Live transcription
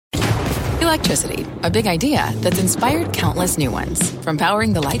Electricity, a big idea that's inspired countless new ones. From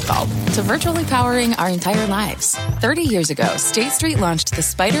powering the light bulb to virtually powering our entire lives. 30 years ago, State Street launched the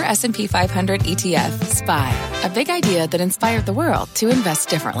SPDR S&P 500 ETF, SPY. A big idea that inspired the world to invest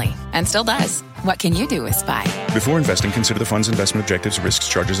differently. And still does. What can you do with SPY? Before investing, consider the fund's investment objectives, risks,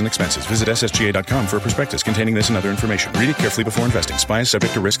 charges, and expenses. Visit ssga.com for a prospectus containing this and other information. Read it carefully before investing. SPY is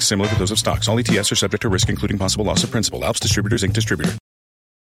subject to risks similar to those of stocks. All ETFs are subject to risk, including possible loss of principal. Alps Distributors, Inc. Distributor.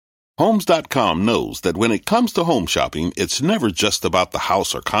 Homes.com knows that when it comes to home shopping, it's never just about the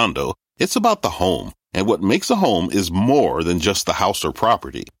house or condo. It's about the home. And what makes a home is more than just the house or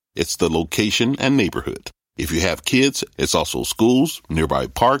property. It's the location and neighborhood. If you have kids, it's also schools, nearby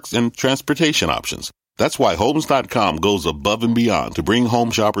parks, and transportation options. That's why Homes.com goes above and beyond to bring home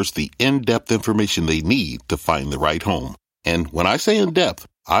shoppers the in-depth information they need to find the right home. And when I say in-depth,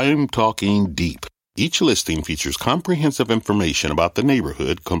 I'm talking deep. Each listing features comprehensive information about the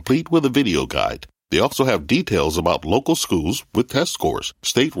neighborhood, complete with a video guide. They also have details about local schools with test scores,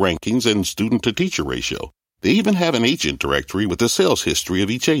 state rankings, and student-to-teacher ratio. They even have an agent directory with the sales history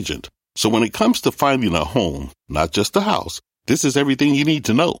of each agent. So when it comes to finding a home, not just a house, this is everything you need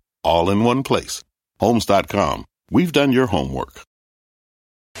to know, all in one place. Homes.com. We've done your homework.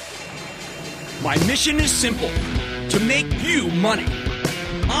 My mission is simple, to make you money.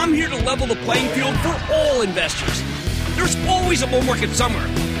 I'm here to level the playing field for all investors. There's always a bull market somewhere,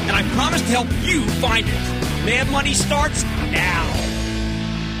 and I promise to help you find it. Mad Money starts now.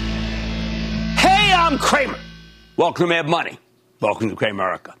 Hey, I'm Cramer. Welcome to Mad Money. Welcome to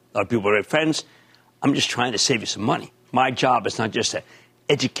Cramerica. A lot of people are great friends. I'm just trying to save you some money. My job is not just to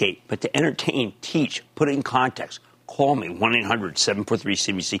educate, but to entertain, teach, put it in context. Call me,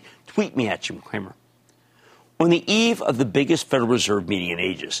 1-800-743-CBC. Tweet me at Jim Cramer. On the eve of the biggest Federal Reserve meeting in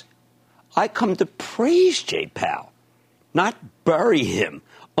ages, I come to praise Jay Powell, not bury him,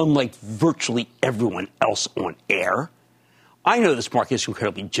 unlike virtually everyone else on air. I know this market is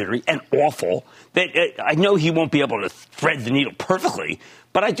incredibly jittery and awful, that I know he won't be able to thread the needle perfectly,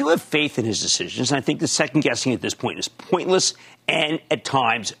 but I do have faith in his decisions, and I think the second-guessing at this point is pointless and, at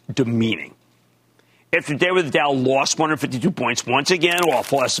times, demeaning. After a day where the Dow lost 152 points, once again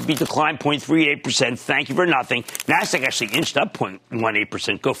awful. S&P declined 0.38%. Thank you for nothing. NASDAQ actually inched up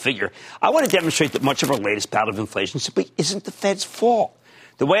 0.18%. Go figure. I want to demonstrate that much of our latest bout of inflation simply isn't the Fed's fault.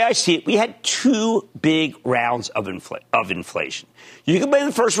 The way I see it, we had two big rounds of inflation. You can blame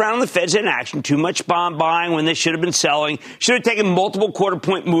the first round on the Fed's inaction, too much bond buying when they should have been selling, should have taken multiple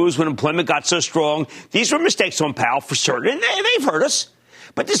quarter-point moves when employment got so strong. These were mistakes on Powell for certain, and they've hurt us.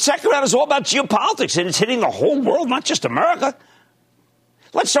 But the second round is all about geopolitics, and it's hitting the whole world, not just America.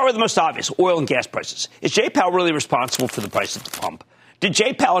 Let's start with the most obvious, oil and gas prices. Is Jay Powell really responsible for the price at the pump? Did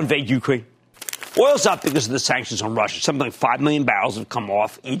Jay Powell invade Ukraine? Oil's up because of the sanctions on Russia. Something like 5 million barrels have come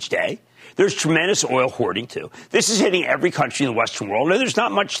off each day. There's tremendous oil hoarding, too. This is hitting every country in the Western world. Now, there's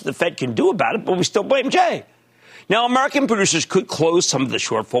not much the Fed can do about it, but we still blame Jay. Now, American producers could close some of the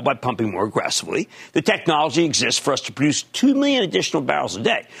shortfall by pumping more aggressively. The technology exists for us to produce 2 million additional barrels a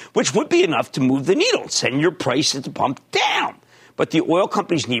day, which would be enough to move the needle and send your price at the pump down. But the oil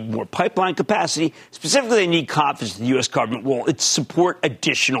companies need more pipeline capacity. Specifically, they need confidence the U.S. government will support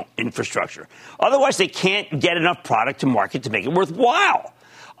additional infrastructure. Otherwise, they can't get enough product to market to make it worthwhile.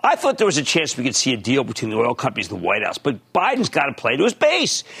 I thought there was a chance we could see a deal between the oil companies and the White House, but Biden's got to play to his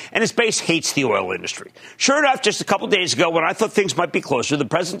base, and his base hates the oil industry. Sure enough, just a couple days ago, when I thought things might be closer, the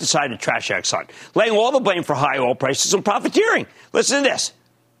president decided to trash Exxon, laying all the blame for high oil prices on profiteering. Listen to this.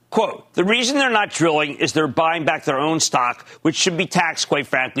 Quote, the reason they're not drilling is they're buying back their own stock, which should be taxed, quite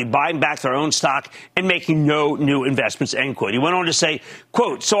frankly, buying back their own stock and making no new investments, end quote. He went on to say,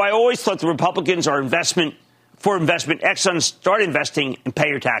 quote, so I always thought the Republicans are for investment. Exxon, start investing and pay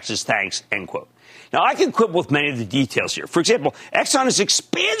your taxes, thanks, end quote. Now, I can quibble with many of the details here. For example, Exxon has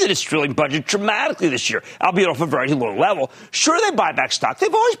expanded its drilling budget dramatically this year, albeit off a very low level. Sure, they buy back stock.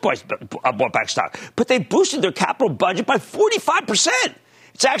 They've always bought back stock. But they boosted their capital budget by 45%.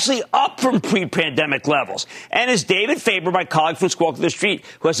 It's actually up from pre-pandemic levels. And as David Faber, my colleague from Squawk to the Street,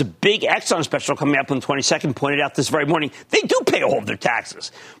 who has a big Exxon special coming up on the 22nd, pointed out this very morning, they do pay all of their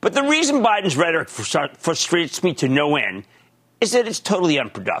taxes. But the reason Biden's rhetoric frustrates me to no end is that it's totally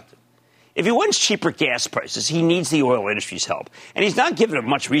unproductive. If he wants cheaper gas prices, he needs the oil industry's help. And he's not giving them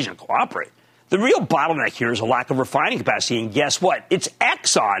much reason to cooperate. The real bottleneck here is a lack of refining capacity, and guess what? It's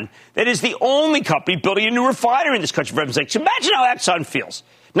Exxon that is the only company building a new refinery in this country, for heaven's sakes. Imagine how Exxon feels.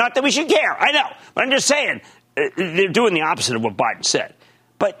 Not that we should care, I know, but I'm just saying they're doing the opposite of what Biden said.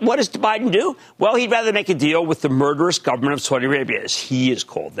 But what does Biden do? Well, he'd rather make a deal with the murderous government of Saudi Arabia, as he has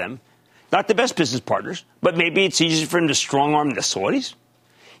called them. Not the best business partners, but maybe it's easier for him to strong-arm the Saudis.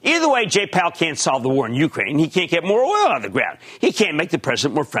 Either way, Jay Powell can't solve the war in Ukraine. He can't get more oil out of the ground. He can't make the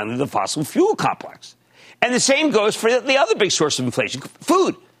president more friendly to the fossil fuel complex. And the same goes for the other big source of inflation,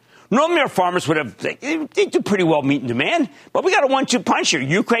 food. Normally, our farmers would have, they do pretty well meeting demand, but we got a 1-2 punch here.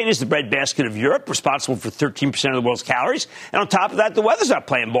 Ukraine is the breadbasket of Europe, responsible for 13% of the world's calories. And on top of that, the weather's not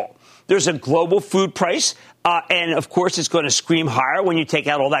playing ball. There's a global food price, and of course, it's going to scream higher when you take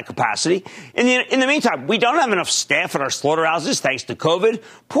out all that capacity. In the meantime, we don't have enough staff at our slaughterhouses thanks to COVID.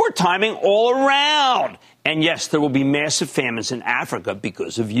 Poor timing all around. And yes, there will be massive famines in Africa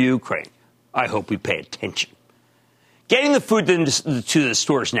because of Ukraine. I hope we pay attention. Getting the food to the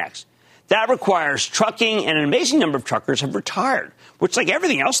stores next. That requires trucking, and an amazing number of truckers have retired, which, like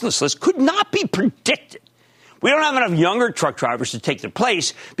everything else on this list, could not be predicted. We don't have enough younger truck drivers to take their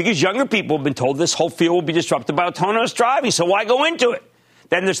place because younger people have been told this whole field will be disrupted by autonomous driving, so why go into it?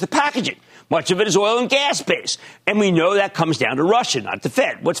 Then there's the packaging. Much of it is oil and gas based. And we know that comes down to Russia, not the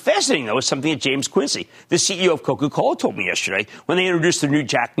Fed. What's fascinating, though, is something that James Quincy, the CEO of Coca-Cola, told me yesterday when they introduced their new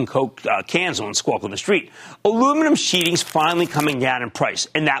Jack and Coke cans on Squawk on the Street. Aluminum sheeting's finally coming down in price,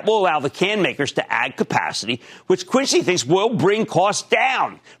 and that will allow the can makers to add capacity, which Quincy thinks will bring costs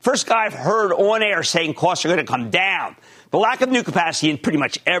down. First guy I've heard on air saying costs are going to come down. The lack of new capacity in pretty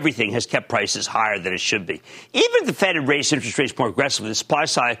much everything has kept prices higher than it should be. Even if the Fed had raised interest rates more aggressively, the supply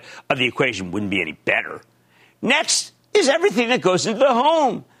side of the equation wouldn't be any better. Next is everything that goes into the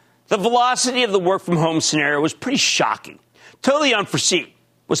home. The velocity of the work-from-home scenario was pretty shocking. Totally unforeseen.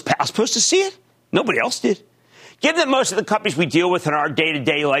 Was Powell supposed to see it? Nobody else did. Given that most of the companies we deal with in our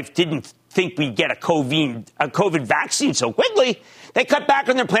day-to-day life didn't think we'd get a COVID vaccine so quickly, they cut back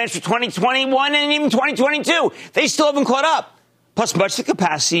on their plans for 2021 and even 2022. They still haven't caught up. Plus, much of the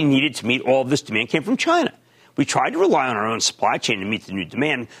capacity needed to meet all of this demand came from China. We tried to rely on our own supply chain to meet the new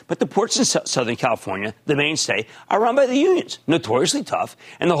demand, but the ports in Southern California, the mainstay, are run by the unions, notoriously tough,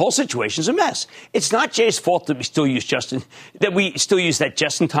 and the whole situation's a mess. It's not Jay's fault that we still use that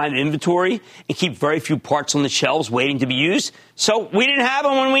just-in-time inventory and keep very few parts on the shelves waiting to be used. So we didn't have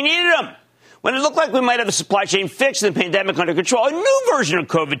them when we needed them. When it looked like we might have the supply chain fixed and the pandemic under control, a new version of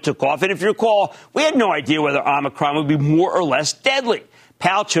COVID took off. And if you recall, we had no idea whether Omicron would be more or less deadly.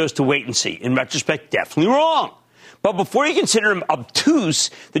 Powell chose to wait and see. In retrospect, definitely wrong. But before you consider him obtuse,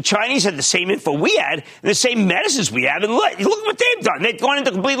 the Chinese had the same info we had and the same medicines we have. And look what they've done. They've gone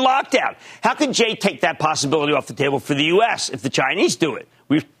into complete lockdown. How could Jay take that possibility off the table for the U.S. if the Chinese do it?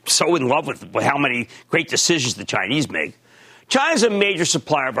 We're so in love with how many great decisions the Chinese make. China's a major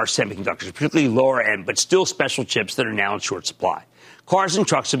supplier of our semiconductors, particularly lower end, but still special chips that are now in short supply. Cars and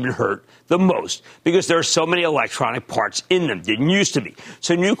trucks have been hurt the most because there are so many electronic parts in them. Didn't used to be.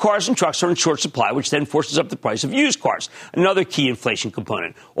 So new cars and trucks are in short supply, which then forces up the price of used cars. Another key inflation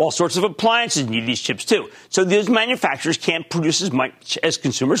component. All sorts of appliances need these chips too. So these manufacturers can't produce as much as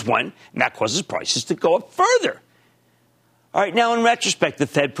consumers want, and that causes prices to go up further. All right, now in retrospect, the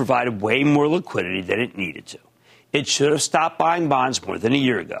Fed provided way more liquidity than it needed to. It should have stopped buying bonds more than a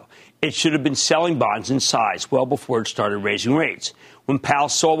year ago. It should have been selling bonds in size well before it started raising rates. When Powell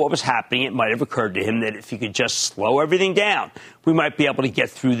saw what was happening, it might have occurred to him that if he could just slow everything down, we might be able to get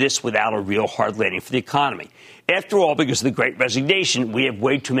through this without a real hard landing for the economy. After all, because of the Great Resignation, we have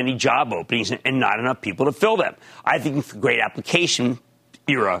way too many job openings and not enough people to fill them. I think the great application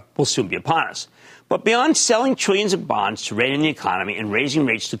era will soon be upon us. But beyond selling trillions of bonds to rein in the economy and raising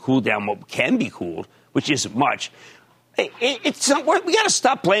rates to cool down what can be cooled, which isn't much, we got to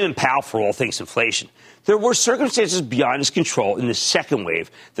stop blaming Powell for all things inflation. There were circumstances beyond his control in the second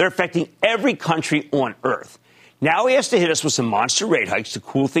wave that are affecting every country on Earth. Now he has to hit us with some monster rate hikes to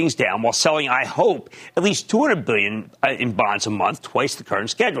cool things down while selling, I hope, at least $200 billion in bonds a month, twice the current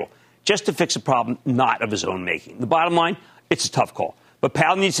schedule, just to fix a problem not of his own making. The bottom line, it's a tough call. But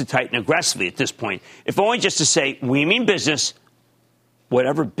Powell needs to tighten aggressively at this point, if only just to say, we mean business,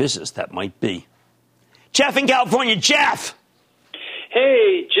 whatever business that might be. Jeff in California. Jeff!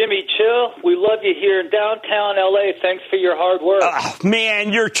 Hey, Jimmy Chill. We love you here in downtown L.A. Thanks for your hard work.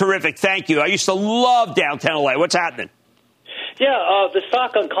 Man, you're terrific. Thank you. I used to love downtown L.A. What's happening? Yeah, the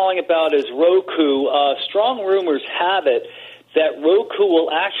stock I'm calling about is Roku. Strong rumors have it that Roku will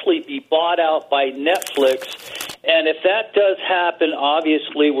actually be bought out by Netflix. And if that does happen,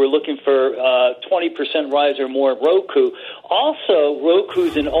 obviously we're looking for 20% rise or more at Roku. Also,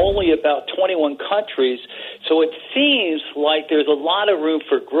 Roku's in only about 21 countries, so it seems like there's a lot of room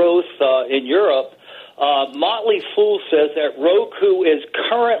for growth in Europe. Motley Fool says that Roku is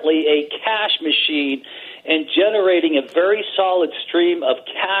currently a cash machine and generating a very solid stream of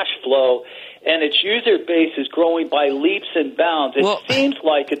cash flow, and its user base is growing by leaps and bounds. It seems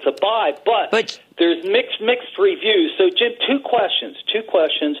like it's a buy, but there's mixed reviews. So, Jim, two questions.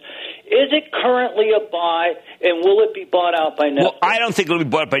 Is it currently a buy, and will it be bought out by Netflix? Well, I don't think it'll be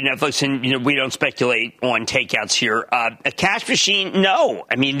bought by Netflix, and we don't speculate on takeouts here. A cash machine, no.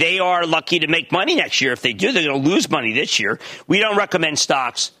 I mean, they are lucky to make money next year. If they do, they're going to lose money this year. We don't recommend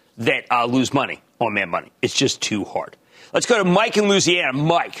stocks that lose money on Mad Money. It's just too hard. Let's go to Mike in Louisiana.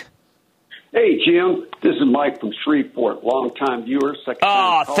 Mike. Hey, Jim. This is Mike from Shreveport, longtime viewer.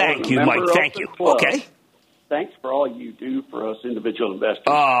 Thank you, Mike. Thank you. Okay. Thanks for all you do for us individual investors.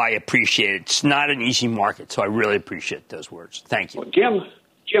 Oh, I appreciate it. It's not an easy market, so I really appreciate those words. Thank you. Well, Jim,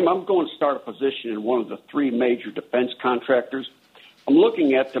 I'm going to start a position in one of the three major defense contractors. I'm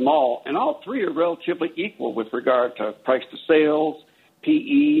looking at them all, and all three are relatively equal with regard to price to sales,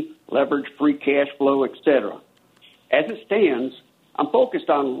 PE, leverage, free cash flow, etc. As it stands, I'm focused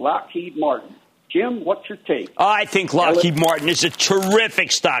on Lockheed Martin. Jim, what's your take? I think Lockheed Martin is a terrific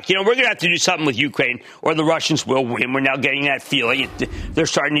stock. We're going to have to do something with Ukraine, or the Russians will win. We're now getting that feeling. They're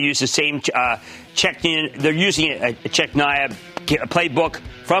starting to use the same Chechnya. They're using a Chechnya playbook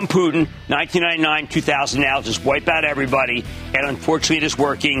from Putin, 1999, 2000 now, just wipe out everybody. And unfortunately, it is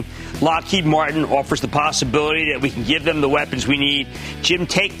working. Lockheed Martin offers the possibility that we can give them the weapons we need. Jim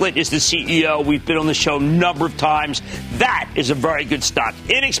Takelett is the CEO. We've been on the show a number of times. That is a very good stock.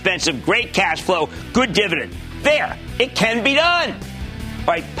 Inexpensive, great cash flow, good dividend. There, it can be done. All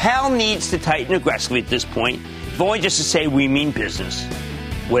right, Powell needs to tighten aggressively at this point, if only just to say we mean business,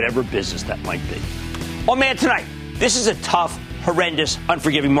 whatever business that might be. Oh, man, tonight, this is a tough, horrendous,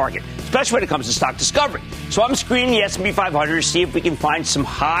 unforgiving market, especially when it comes to stock discovery. So I'm screening the S&P 500 to see if we can find some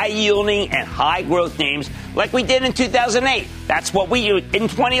high-yielding and high-growth names like we did in 2008. That's what we did. In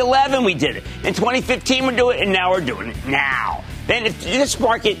 2011, we did it. In 2015, we're doing it, and now we're doing it now. Then if this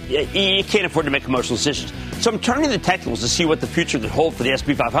market, you can't afford to make emotional decisions. So I'm turning to the technicals to see what the future could hold for the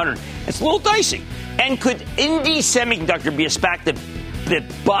S&P 500. It's a little dicey. And could Indie Semiconductor be a SPAC that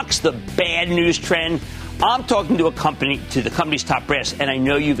bucks the bad news trend? I'm talking to the company's top brass, and I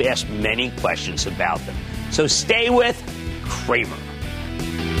know you've asked many questions about them. So stay with Cramer.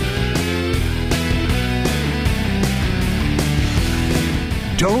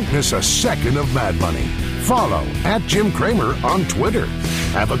 Don't miss a second of Mad Money. Follow @Jim Cramer on Twitter.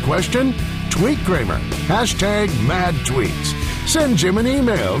 Have a question? Tweet Cramer. #MadTweets. Send Jim an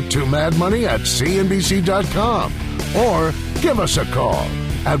email to madmoney@cnbc.com or give us a call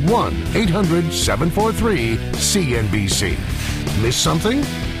at 1-800-743-CNBC. Miss something?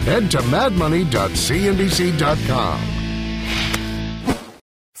 Head to madmoney.cnbc.com.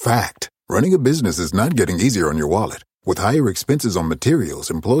 Fact. Running a business is not getting easier on your wallet. With higher expenses on materials,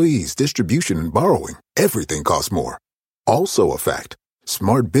 employees, distribution, and borrowing, everything costs more. Also a fact.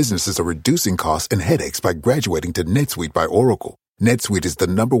 Smart businesses are reducing costs and headaches by graduating to NetSuite by Oracle. NetSuite is the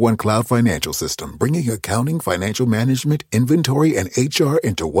 #1 cloud financial system, bringing accounting, financial management, inventory, and HR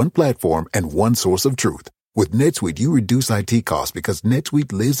into one platform and one source of truth. With NetSuite, you reduce IT costs because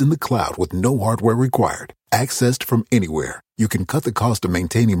NetSuite lives in the cloud with no hardware required. Accessed from anywhere, you can cut the cost of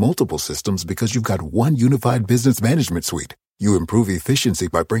maintaining multiple systems because you've got one unified business management suite. You improve efficiency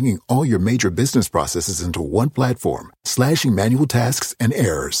by bringing all your major business processes into one platform, slashing manual tasks and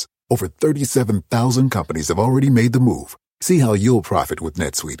errors. Over 37,000 companies have already made the move. See how you'll profit with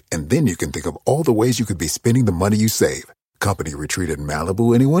NetSuite, and then you can think of all the ways you could be spending the money you save. Company retreat in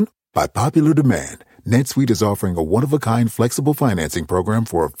Malibu, anyone? By popular demand, NetSuite is offering a one-of-a-kind flexible financing program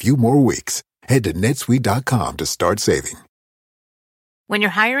for a few more weeks. Head to netsuite.com to start saving. When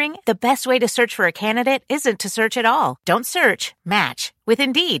you're hiring, the best way to search for a candidate isn't to search at all. Don't search, match with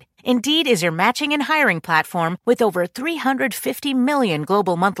Indeed. Indeed is your matching and hiring platform with over 350 million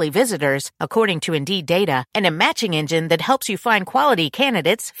global monthly visitors, according to Indeed data, and a matching engine that helps you find quality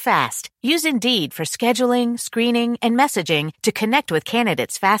candidates fast. Use Indeed for scheduling, screening, and messaging to connect with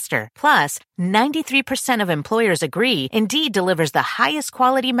candidates faster. Plus, 93% of employers agree Indeed delivers the highest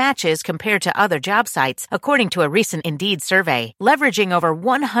quality matches compared to other job sites, according to a recent Indeed survey. Leveraging over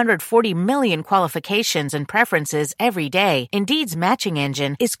 140 million qualifications and preferences every day, Indeed's matching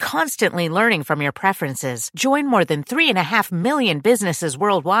engine is constantly learning from your preferences. Join more than 3.5 million businesses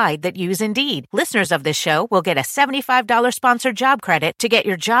worldwide that use Indeed. Listeners of this show will get a $75 sponsored job credit to get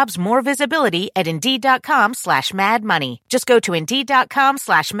your jobs more visibility at Indeed.com/madmoney. Just go to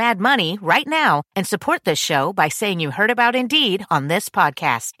Indeed.com/madmoney right now and support this show by saying you heard about Indeed on this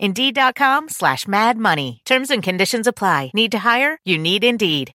podcast. Indeed.com/madmoney. Terms and conditions apply. Need to hire? You need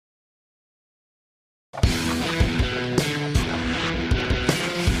Indeed.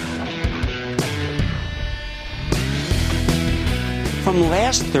 From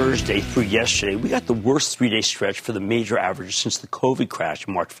last Thursday through yesterday, we got the worst three-day stretch for the major averages since the COVID crash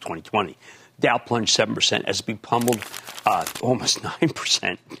in March of 2020. Dow plunged 7%, S&P pummeled almost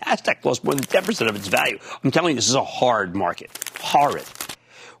 9%. Nasdaq lost more than 10% of its value. I'm telling you, this is a hard market. Horrid.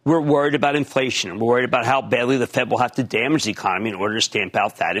 We're worried about inflation. We're worried about how badly the Fed will have to damage the economy in order to stamp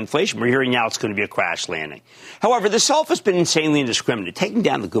out that inflation. We're hearing now it's going to be a crash landing. However, the self has been insanely indiscriminate, taking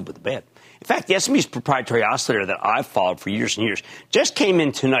down the good with the bad. In fact, the S&P's proprietary oscillator that I've followed for years and years just came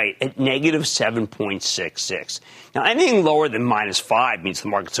in tonight at negative 7.66. Now, anything lower than -5 means the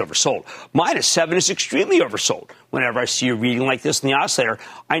market's oversold. -7 is extremely oversold. Whenever I see a reading like this in the oscillator,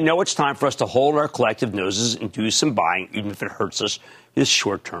 I know it's time for us to hold our collective noses and do some buying, even if it hurts us with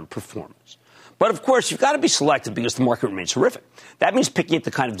short-term performance. But, of course, you've got to be selective because the market remains horrific. That means picking up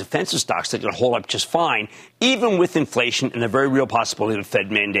the kind of defensive stocks that can hold up just fine, even with inflation and the very real possibility of a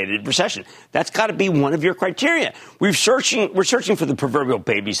Fed-mandated recession. That's got to be one of your criteria. We're searching for the proverbial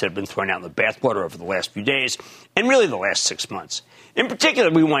babies that have been thrown out in the bathwater over the last few days and really the last 6 months. In particular,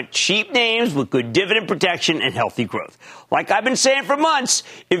 we want cheap names with good dividend protection and healthy growth. Like I've been saying for months,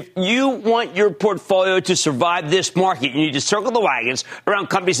 if you want your portfolio to survive this market, you need to circle the wagons around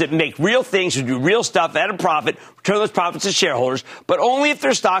companies that make real things, who do real stuff at a profit, return those profits to shareholders, but only if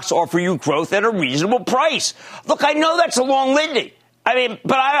their stocks offer you growth at a reasonable price. Look, I know that's a long litany.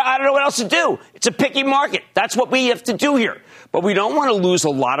 But I don't know what else to do. It's a picky market. That's what we have to do here. But we don't want to lose a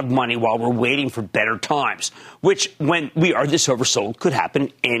lot of money while we're waiting for better times, which, when we are this oversold, could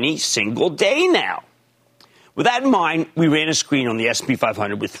happen any single day now. With that in mind, we ran a screen on the S&P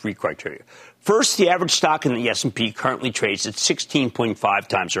 500 with 3 criteria. First, the average stock in the S&P currently trades at 16.5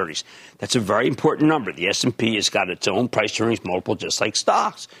 times earnings. That's a very important number. The S&P has got its own price-to-earnings multiple, just like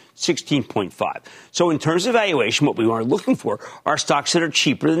stocks, 16.5. So in terms of valuation, what we are looking for are stocks that are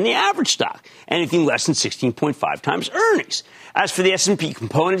cheaper than the average stock, anything less than 16.5 times earnings. As for the S&P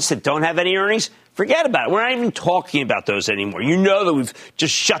components that don't have any earnings, forget about it. We're not even talking about those anymore. You know that we've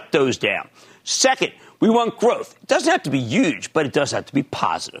just shut those down. Second, we want growth. It doesn't have to be huge, but it does have to be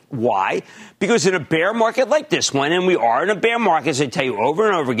positive. Why? Because in a bear market like this one, and we are in a bear market, as I tell you over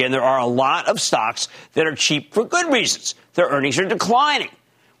and over again, there are a lot of stocks that are cheap for good reasons. Their earnings are declining.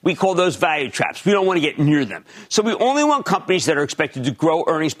 We call those value traps. We don't want to get near them. So we only want companies that are expected to grow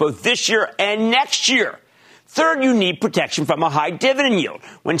earnings both this year and next year. Third, you need protection from a high dividend yield.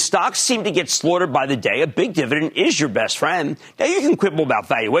 When stocks seem to get slaughtered by the day, a big dividend is your best friend. Now, you can quibble about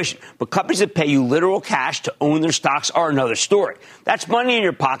valuation, but companies that pay you literal cash to own their stocks are another story. That's money in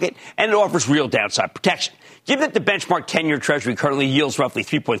your pocket, and it offers real downside protection. Given that the benchmark 10-year Treasury currently yields roughly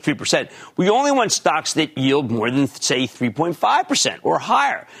 3.3%, we only want stocks that yield more than, say, 3.5% or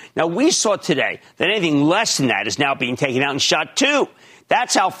higher. Now, we saw today that anything less than that is now being taken out and shot too.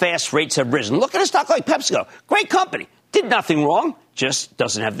 That's how fast rates have risen. Look at a stock like PepsiCo. Great company. Did nothing wrong. Just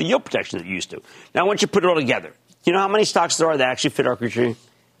doesn't have the yield protection that it used to. Now, once you put it all together, you know how many stocks there are that actually fit our criteria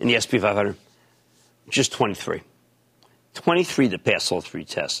in the S&P 500? Just 23. 23 that pass all 3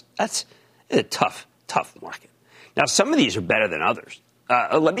 tests. That's a tough market. Now, some of these are better than others.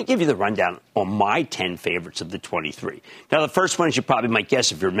 Let me give you the rundown on my 10 favorites of the 23. Now, the first one, as you probably might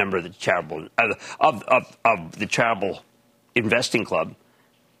guess if you're a member of the charitable of the charitable investing club,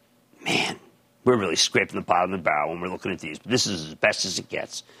 man, we're really scraping the bottom of the barrel when we're looking at these. But this is as best as it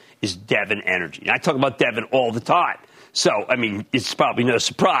gets, is Devon Energy. And I talk about Devon all the time. So, I mean, it's probably no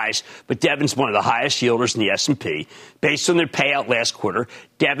surprise, but Devon's one of the highest yielders in the S&P. Based on their payout last quarter,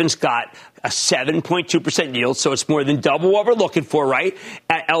 Devon's got a 7.2% yield, so it's more than double what we're looking for, right?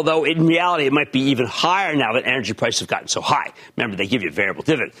 Although, in reality, it might be even higher now that energy prices have gotten so high. Remember, they give you a variable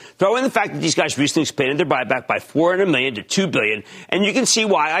dividend. Throw in the fact that these guys recently expanded their buyback by $400 million to $2 billion, and you can see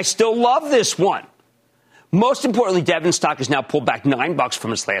why I still love this one. Most importantly, Devon stock has now pulled back $9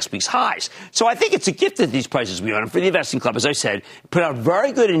 from its last week's highs. So I think it's a gift at these prices we own. And for the investing club, as I said, put out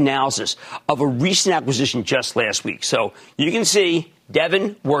very good analysis of a recent acquisition just last week. So you can see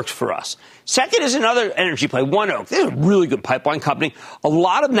Devon works for us. Second is another energy play, ONEOK. They're a really good pipeline company. A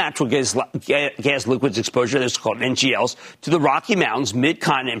lot of natural gas liquids exposure, that's called NGLs, to the Rocky Mountains,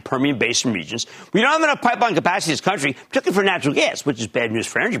 Mid-Continent, and Permian Basin regions. We don't have enough pipeline capacity in this country, particularly for natural gas, which is bad news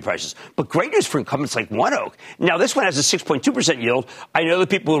for energy prices, but great news for incumbents like ONEOK. Now, this one has a 6.2% yield. I know the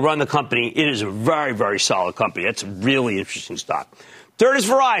people who run the company. It is a very, very solid company. That's a really interesting stock. Third is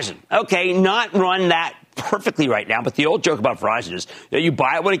Verizon. Okay, not run that perfectly right now, but the old joke about Verizon is that you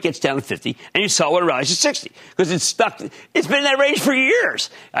buy it when it gets down to 50 and you sell it when it rises to 60 because it's stuck. It's been in that range for years.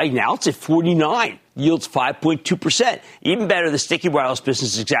 Now it's at 49, yields 5.2%. Even better, the sticky wireless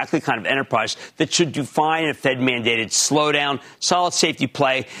business is exactly the kind of enterprise that should do fine in a Fed-mandated slowdown, solid safety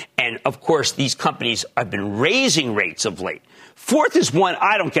play, and, of course, these companies have been raising rates of late. Fourth is one,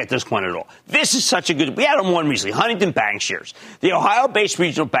 I don't get this one at all. This is such a good, we had on one recently, Huntington Bancshares, the Ohio-based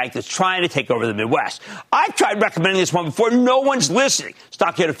regional bank that's trying to take over the Midwest. I've tried recommending this one before. No one's listening.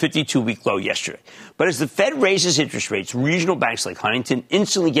 Stock hit a 52-week low yesterday. But as the Fed raises interest rates, regional banks like Huntington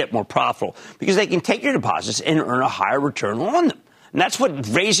instantly get more profitable because they can take your deposits and earn a higher return on them. And that's what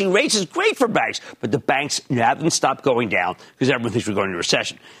raising rates is great for banks. But the banks haven't stopped going down because everyone thinks we're going into a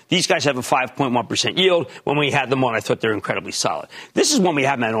recession. These guys have a 5.1% yield. When we had them on, I thought they were incredibly solid. This is one we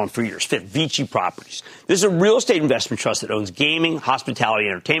haven't had on for years. Fifth, Vici Properties. This is a real estate investment trust that owns gaming, hospitality,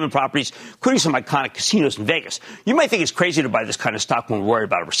 and entertainment properties, including some iconic casinos in Vegas. You might think it's crazy to buy this kind of stock when we're worried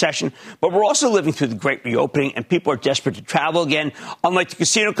about a recession, but we're also living through the great reopening, and people are desperate to travel again. Unlike the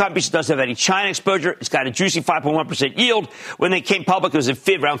casino companies, it doesn't have any China exposure. It's got a juicy 5.1% yield. When they came public, it was at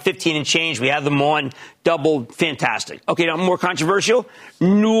around 15 and change. We had them on, doubled, fantastic. Okay, now more controversial.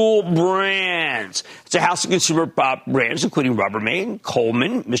 Newell Brands. It's a house of consumer brands, including Rubbermaid,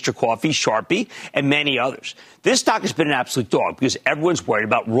 Coleman, Mr. Coffee, Sharpie, and many others. This stock has been an absolute dog because everyone's worried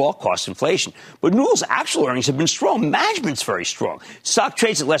about raw cost inflation. But Newell's actual earnings have been strong. Management's very strong. Stock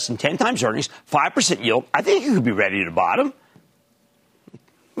trades at less than 10 times earnings, 5% yield. I think you could be ready to bottom.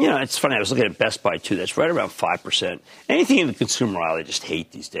 You know, it's funny. I was looking at Best Buy, too. That's right around 5%. Anything in the consumer aisle, I just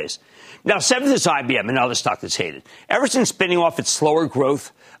hate these days. Now, seventh is IBM, another stock that's hated. Ever since spinning off its slower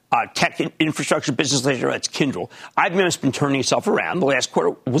growth tech infrastructure business later, that's Kyndryl, IBM has been turning itself around. The last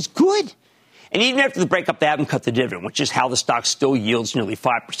quarter was good. And even after the breakup, they haven't cut the dividend, which is how the stock still yields nearly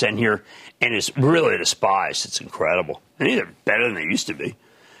 5% here and is really despised. It's incredible. And they're better than they used to be.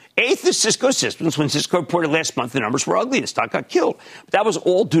 Eighth is Cisco Systems. When Cisco reported last month, the numbers were ugly. The stock got killed. But that was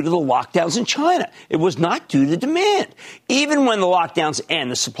all due to the lockdowns in China. It was not due to demand. Even when the lockdowns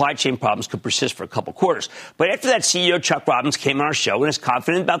end, the supply chain problems could persist for a couple quarters. But after that, CEO Chuck Robbins came on our show and is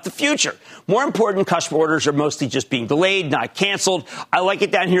confident about the future. More important, customer orders are mostly just being delayed, not canceled. I like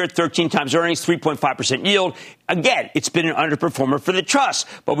it down here at 13 times earnings, 3.5% yield. Again, it's been an underperformer for the trust.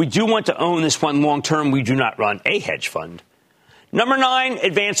 But we do want to own this one long term. We do not run a hedge fund. Number 9,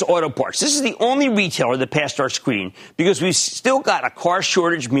 Advance Auto Parts. This is the only retailer that passed our screen because we've still got a car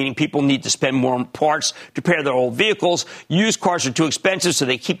shortage, meaning people need to spend more on parts to repair their old vehicles. Used cars are too expensive, so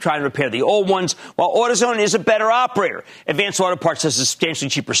they keep trying to repair the old ones, while AutoZone is a better operator. Advance Auto Parts has a substantially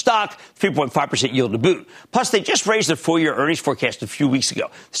cheaper stock, 3.5% yield to boot. Plus, they just raised their full-year earnings forecast a few weeks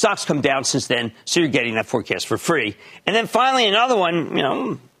ago. The stock's come down since then, so you're getting that forecast for free. And then finally, another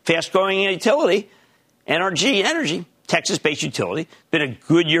one, fast-growing utility, NRG Energy. Texas-based utility. Been a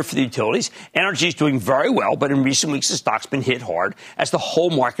good year for the utilities. NRG is doing very well, but in recent weeks, the stock's been hit hard as the whole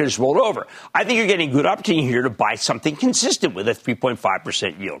market has rolled over. I think you're getting a good opportunity here to buy something consistent with a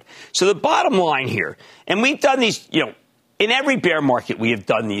 3.5% yield. So the bottom line here, and we've done these, in every bear market, we have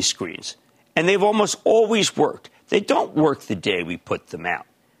done these screens, and they've almost always worked. They don't work the day we put them out.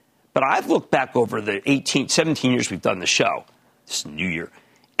 But I've looked back over the 17 years we've done the show, this is New Year,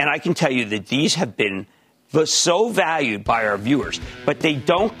 and I can tell you that these have been so valued by our viewers, but they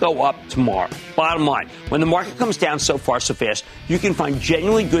don't go up tomorrow. Bottom line, when the market comes down so far, so fast, you can find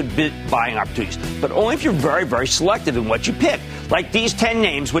genuinely good buying opportunities, but only if you're very, very selective in what you pick. Like these 10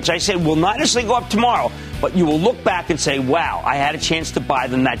 names, which I said will not necessarily go up tomorrow, but you will look back and say, wow, I had a chance to buy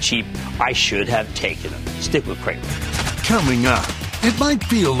them that cheap. I should have taken them. Stick with Cramer. Coming up, it might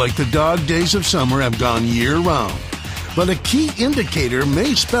feel like the dog days of summer have gone year-round. But a key indicator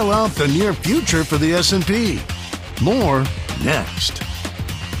may spell out the near future for the S&P. More next.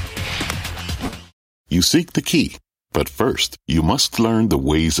 You seek the key, but first, you must learn the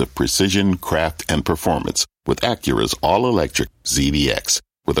ways of precision, craft, and performance with Acura's all-electric ZDX.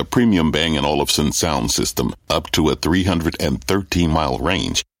 With a premium Bang & Olufsen sound system up to a 313-mile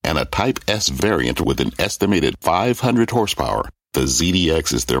range and a Type S variant with an estimated 500 horsepower, the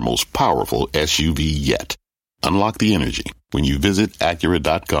ZDX is their most powerful SUV yet. Unlock the energy when you visit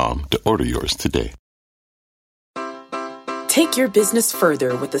Acura.com to order yours today. Take your business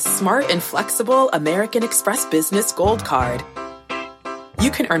further with the smart and flexible American Express Business Gold Card.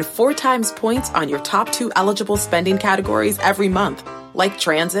 You can earn 4 times points on your top 2 eligible spending categories every month, like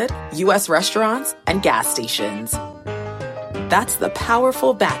transit, U.S. restaurants, and gas stations. That's the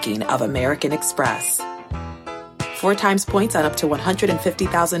powerful backing of American Express. 4 times points on up to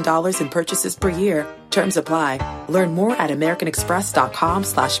 $150,000 in purchases per year. Terms apply. Learn more at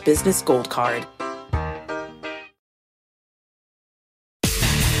americanexpress.com/business gold card.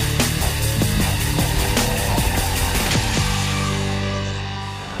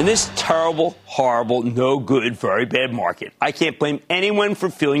 In this terrible, horrible, no good, very bad market, I can't blame anyone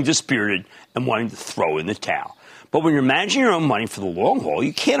for feeling dispirited and wanting to throw in the towel. But when you're managing your own money for the long haul,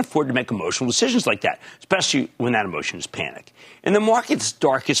 you can't afford to make emotional decisions like that, especially when that emotion is panic. In the market's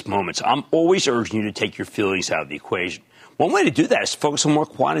darkest moments, I'm always urging you to take your feelings out of the equation. One way to do that is to focus on more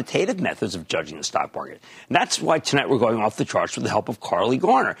quantitative methods of judging the stock market. And that's why tonight we're going off the charts with the help of Carly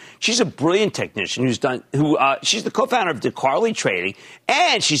Garner. She's a brilliant technician she's the co-founder of DeCarly Trading,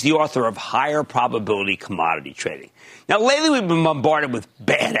 and she's the author of Higher Probability Commodity Trading. Now, lately we've been bombarded with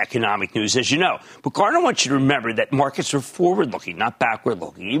bad economic news, as you know. But Garner wants you to remember that markets are forward-looking, not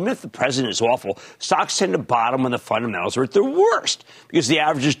backward-looking. Even if the president is awful, stocks tend to bottom when the fundamentals are at their worst because the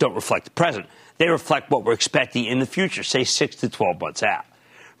averages don't reflect the present. They reflect what we're expecting in the future, say 6 to 12 months out.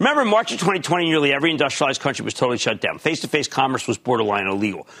 Remember, in March of 2020, nearly every industrialized country was totally shut down. Face-to-face commerce was borderline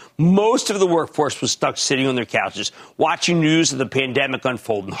illegal. Most of the workforce was stuck sitting on their couches, watching news of the pandemic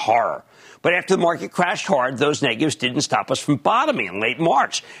unfold in horror. But after the market crashed hard, those negatives didn't stop us from bottoming in late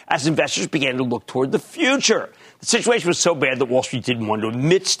March as investors began to look toward the future. The situation was so bad that Wall Street didn't want to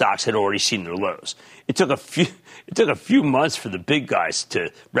admit stocks had already seen their lows. It took a few months for the big guys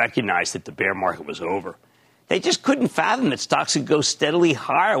to recognize that the bear market was over. They just couldn't fathom that stocks could go steadily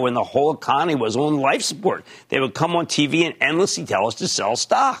higher when the whole economy was on life support. They would come on TV and endlessly tell us to sell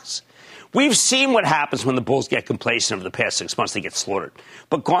stocks. We've seen what happens when the bulls get complacent over the past 6 months. They get slaughtered.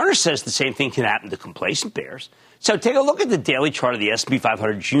 But Garner says the same thing can happen to complacent bears. So take a look at the daily chart of the S&P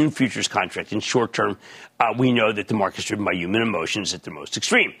 500 June futures contract. In short term, we know that the market is driven by human emotions at their most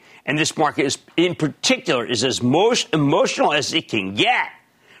extreme. And this market, in particular, is as most emotional as it can get.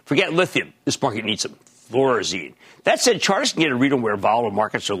 Forget lithium. This market needs some Thorazine. That said, charters can get a read on where volatile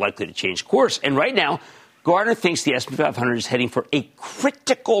markets are likely to change course. And right now, Garner thinks the S&P 500 is heading for a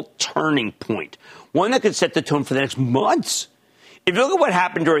critical turning point, one that could set the tone for the next months. If you look at what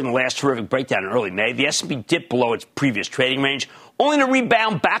happened during the last terrific breakdown in early May, the S&P dipped below its previous trading range, only to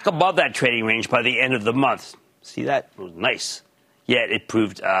rebound back above that trading range by the end of the month. See that? It was nice. Yet it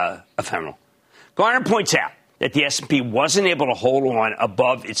proved ephemeral. Garner points out that the S&P wasn't able to hold on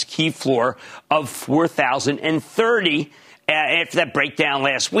above its key floor of 4,030. After that breakdown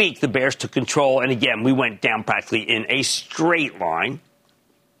last week, the bears took control, and again, we went down practically in a straight line.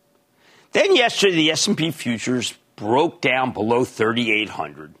 Then yesterday, the S&P futures broke down below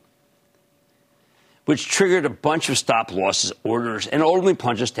 3,800, which triggered a bunch of stop losses orders and ultimately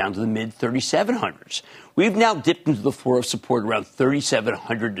plunged us down to the mid-3,700s. We've now dipped into the floor of support around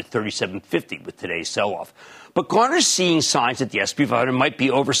 3,700 to 3,750 with today's sell-off. But Garner's seeing signs that the S&P 500 might be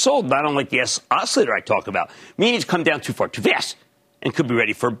oversold, not unlike the oscillator I talk about, meaning it's come down too far too fast and could be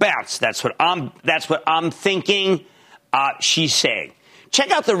ready for a bounce. That's what I'm thinking. She's saying.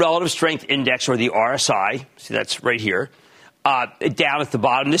 Check out the relative strength index, or the RSI. See, that's right here. Down at the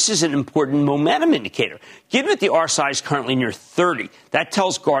bottom. This is an important momentum indicator. Given that the RSI is currently near 30, that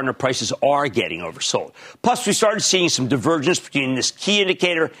tells Garner prices are getting oversold. Plus, we started seeing some divergence between this key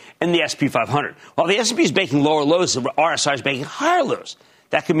indicator and the S&P 500. While the S&P is making lower lows, the RSI is making higher lows.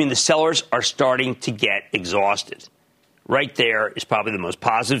 That could mean the sellers are starting to get exhausted. Right there is probably the most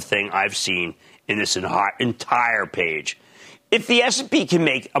positive thing I've seen in this entire page. If the S&P can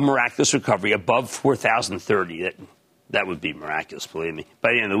make a miraculous recovery above 4,030, that would be miraculous, believe me.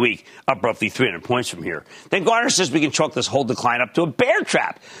 By the end of the week, up roughly 300 points from here. Then Garner says we can chalk this whole decline up to a bear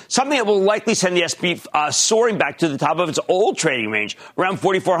trap, something that will likely send the S&P soaring back to the top of its old trading range, around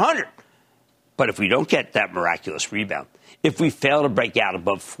 4,400. But if we don't get that miraculous rebound, if we fail to break out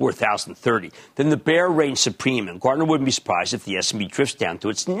above 4,030, then the bear reigns supreme, and Garner wouldn't be surprised if the S&P drifts down to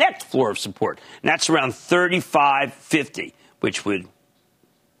its next floor of support, and that's around 3,550, which would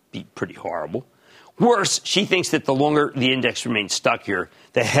be pretty horrible. Worse, she thinks that the longer the index remains stuck here,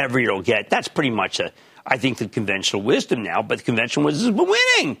 the heavier it'll get. That's pretty much, I think, the conventional wisdom now, but the conventional wisdom is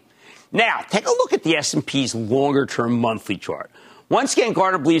winning. Now, take a look at the S&P's longer-term monthly chart. Once again,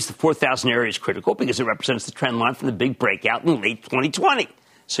 Garner believes the 4,000 area is critical because it represents the trend line from the big breakout in late 2020.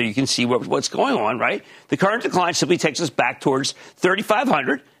 So you can see what's going on, right? The current decline simply takes us back towards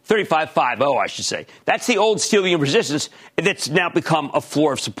 3,500, 3,550, I should say. That's the old ceiling of resistance that's now become a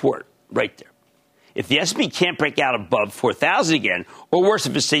floor of support right there. If the S&P can't break out above 4,000 again, or worse,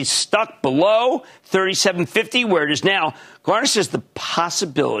 if it stays stuck below 3,750, where it is now, Garner says the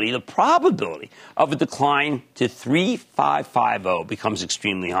probability of a decline to 3,550 becomes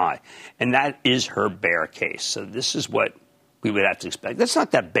extremely high. And that is her bear case. So this is what we would have to expect. That's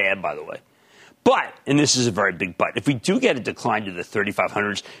not that bad, by the way. But, and this is a very big but, if we do get a decline to the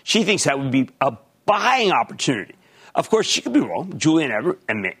 3,500s, she thinks that would be a buying opportunity. Of course, she could be wrong. Julian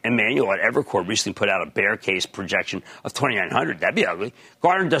Emanuel at Evercore recently put out a bear case projection of 2,900. That'd be ugly.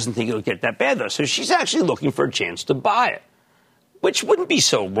 Garner doesn't think it'll get that bad, though. So she's actually looking for a chance to buy it, which wouldn't be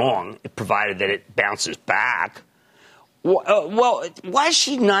so wrong, provided that it bounces back. Well, why is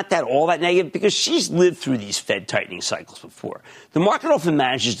she not all that negative? Because she's lived through these Fed tightening cycles before. The market often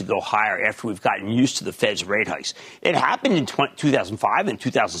manages to go higher after we've gotten used to the Fed's rate hikes. It happened in 2005 and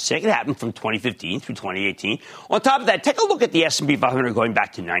 2006. It happened from 2015 through 2018. On top of that, take a look at the S&P 500 going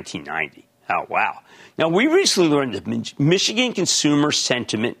back to 1990. Oh, wow. Now, we recently learned that Michigan Consumer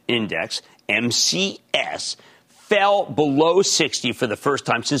Sentiment Index, MCS, fell below 60 for the first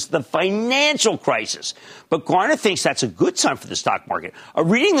time since the financial crisis. But Garner thinks that's a good sign for the stock market. A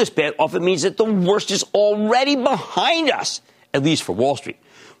reading this bad often means that the worst is already behind us, at least for Wall Street.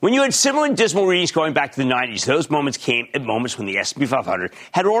 When you had similar dismal readings going back to the 90s, those moments came at moments when the S&P 500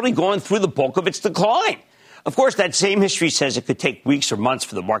 had already gone through the bulk of its decline. Of course, that same history says it could take weeks or months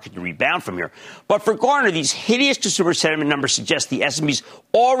for the market to rebound from here. But for Garner, these hideous consumer sentiment numbers suggest the S&P's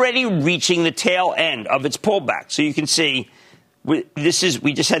already reaching the tail end of its pullback. So you can see we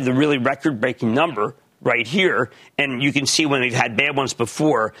just had the really record-breaking number right here. And you can see when we've had bad ones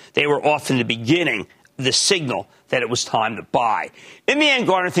before, they were off in the beginning, the signal that it was time to buy. In the end,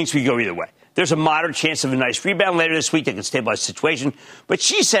 Garner thinks we go either way. There's a moderate chance of a nice rebound later this week that can stabilize the situation. But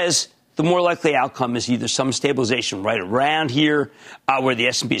she says the more likely outcome is either some stabilization right around here where the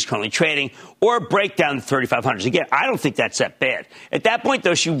S&P is currently trading or a breakdown to 3,500s. Again, I don't think that's that bad. At that point,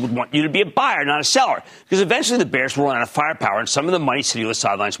 though, she would want you to be a buyer, not a seller, because eventually the bears will run out of firepower and some of the money sitting on the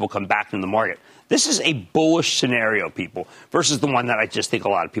sidelines will come back into the market. This is a bullish scenario, people, versus the one that I just think a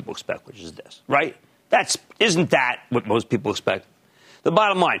lot of people expect, which is this, right? Isn't that what most people expect? The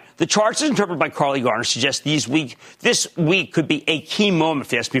bottom line, the charts as interpreted by Carly Garner suggest this week could be a key moment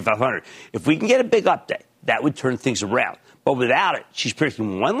for the S&P 500. If we can get a big update, that would turn things around. But without it, she's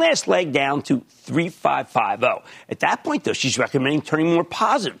predicting one last leg down to 3,550. At that point, though, she's recommending turning more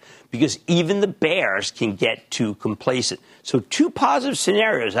positive because even the bears can get too complacent. So 2 positive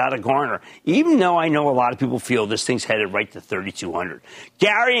scenarios out of Garner, even though I know a lot of people feel this thing's headed right to 3,200.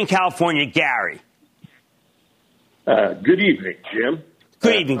 Gary in California. Gary. Good evening, Jim.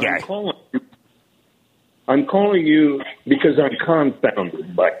 Good evening, Gary. I'm calling you because I'm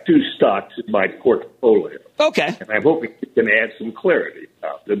confounded by 2 stocks in my portfolio. Okay. And I'm hoping you can add some clarity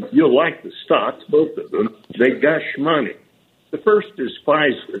about them. You'll like the stocks, both of them. They gush money. The first is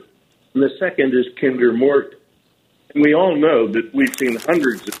Pfizer, and the second is Kinder Morgan. And we all know that we've seen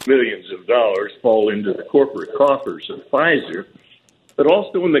hundreds of millions of dollars fall into the corporate coffers of Pfizer. But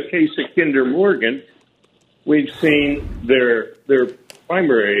also in the case of Kinder Morgan, we've seen their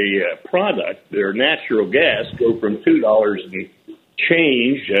primary product, their natural gas, go from $2 and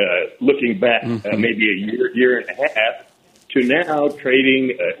change, looking back maybe a year and a half, to now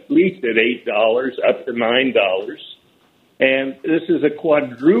trading at least at $8, up to $9. And this is a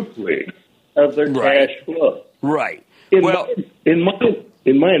quadrupling of their cash flow. Right. In my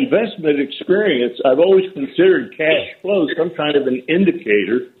investment experience, I've always considered cash flow some kind of an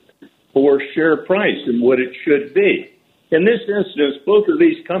indicator for share price and what it should be. In this instance, both of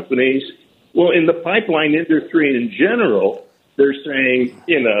these companies, well, in the pipeline industry in general, they're saying,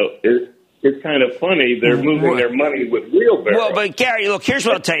 it's kind of funny. They're moving their money with wheelbarrows. Well, but Gary, look, here's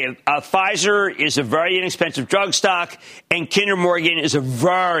what I'll tell you. Pfizer is a very inexpensive drug stock, and Kinder Morgan is a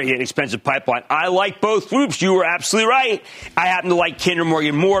very inexpensive pipeline. I like both groups. You were absolutely right. I happen to like Kinder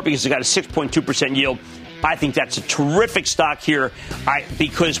Morgan more because it got a 6.2% yield. I think that's a terrific stock here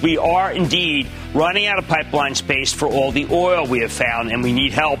because we are indeed running out of pipeline space for all the oil we have found, and we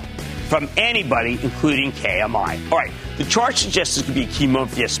need help from anybody, including KMI. All right, the chart suggests this could be a key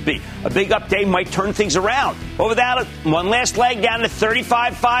moment for the S&P. A big update might turn things around. But without it, one last leg down to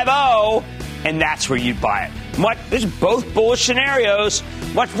 3,550, and that's where you'd buy it. There's both bullish scenarios.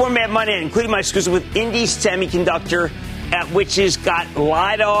 Much more Mad Money, including my exclusive with Indie Semiconductor, which has got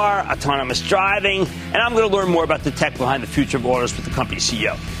LiDAR, autonomous driving, and I'm going to learn more about the tech behind the future of autos with the company's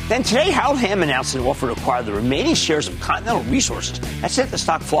CEO. Then today, Harold Hamm announced an offer to acquire the remaining shares of Continental Resources. That sent the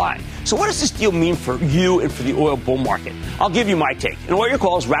stock flying. So what does this deal mean for you and for the oil bull market? I'll give you my take. And all your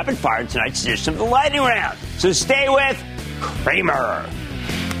calls rapid fire in tonight's edition of the Lightning Round. So stay with Cramer.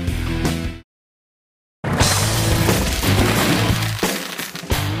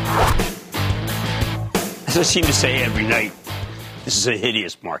 As I seem to say every night, this is a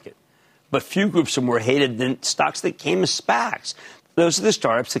hideous market. But few groups are more hated than stocks that came as SPACs. Those are the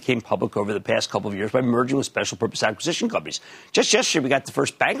startups that came public over the past couple of years by merging with special purpose acquisition companies. Just yesterday, we got the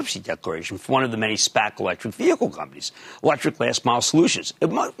first bankruptcy declaration for one of the many SPAC electric vehicle companies, Electric Last Mile Solutions. It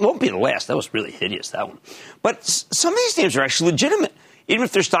won't be the last. That was really hideous, that one. But some of these names are actually legitimate, even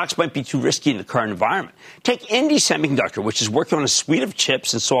if their stocks might be too risky in the current environment. Take Indie Semiconductor, which is working on a suite of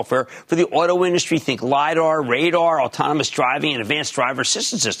chips and software for the auto industry. Think LiDAR, radar, autonomous driving, and advanced driver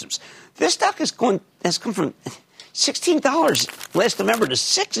assistance systems. This stock has come from $16 last November to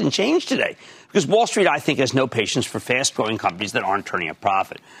 $6 and change today. Because Wall Street, I think, has no patience for fast-growing companies that aren't turning a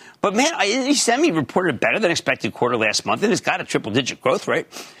profit. But, man, Semi reported a better-than-expected quarter last month, and it's got a triple-digit growth rate.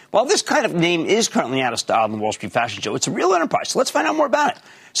 While this kind of name is currently out of style in the Wall Street fashion show, it's a real enterprise. So let's find out more about it.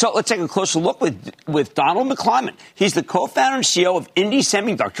 So let's take a closer look with Donald McClymont. He's the co-founder and CEO of Indie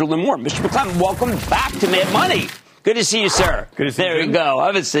Semiconductor Lemoore. Mr. McClymont, welcome back to Mad Money. Good to see you, sir. Good to see you. There you go.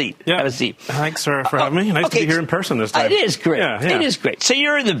 Have a seat. Yeah. Have a seat. Thanks, sir, for having me. Nice to be here in person this time. It is great. Yeah. It is great. So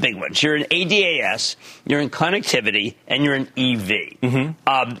you're in the big ones. You're in ADAS, you're in connectivity, and you're in EV.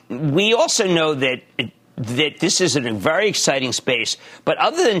 Mm-hmm. We also know that this is a very exciting space. But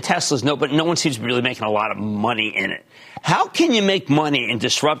other than Tesla's, no one seems to be really making a lot of money in it. How can you make money in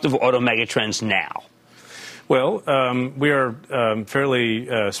disruptive auto megatrends now? Well, we are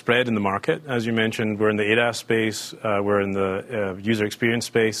fairly spread in the market. As you mentioned, we're in the ADAS space, we're in the user experience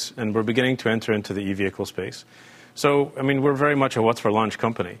space, and we're beginning to enter into the e-vehicle space. So, I mean, we're very much a what's for lunch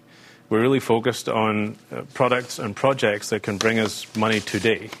company. We're really focused on products and projects that can bring us money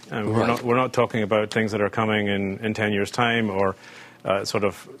today. And we're not talking about things that are coming in 10 years' time or sort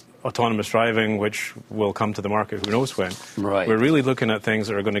of autonomous driving, which will come to the market who knows when. Right. We're really looking at things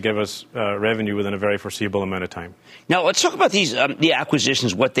that are going to give us revenue within a very foreseeable amount of time. Now, let's talk about these the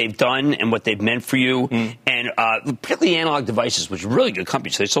acquisitions, what they've done and what they've meant for you, and particularly Analog Devices, which is a really good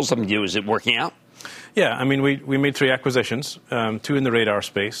company. So they sold something to you. Is it working out? Yeah, I mean, we made 3 acquisitions, 2 in the radar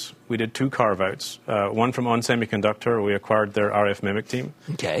space. We did 2 carve-outs, one from On Semiconductor. We acquired their RF MMIC team.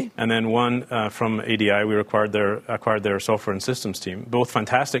 Okay. And then one from ADI. We acquired their software and systems team. Both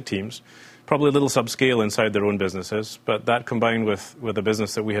fantastic teams, probably a little subscale inside their own businesses. But that combined with a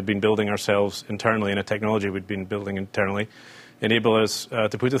business that we had been building ourselves internally and a technology we'd been building internally enabled us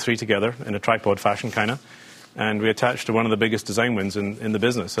to put the 3 together in a tripod fashion, kind of. And we attached to one of the biggest design wins in the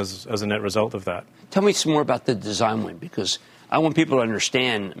business as a net result of that. Tell me some more about the design win, because I want people to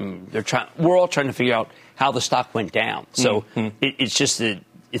understand. We're all trying to figure out how the stock went down. So it's just that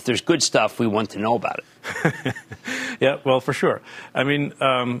if there's good stuff, we want to know about it. Yeah, well, for sure. I mean,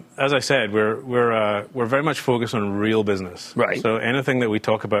 as I said, we're very much focused on real business. Right. So anything that we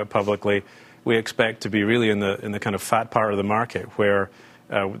talk about publicly, we expect to be really in the kind of fat part of the market where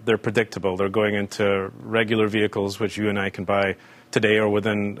they're predictable. They're going into regular vehicles, which you and I can buy today or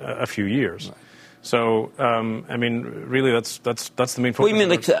within a few years. Right. So, I mean, really, that's the main focus. Well, you mean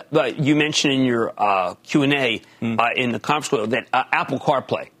like you mentioned in your Q&A in the conference call that Apple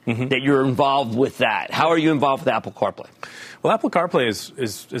CarPlay, that you're involved with that. How are you involved with Apple CarPlay? Well, Apple CarPlay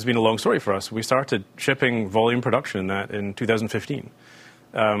has been a long story for us. We started shipping volume production in that in 2015.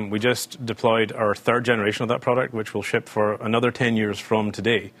 We just deployed our 3rd generation of that product, which will ship for another 10 years from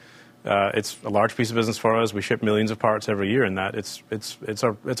today. It's a large piece of business for us. We ship millions of parts every year in that. It's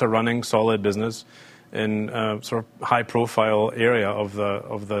a running, solid business in sort of high-profile area of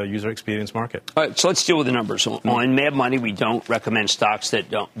the user experience market. All right, so let's deal with the numbers. On Mad Money, we don't recommend stocks that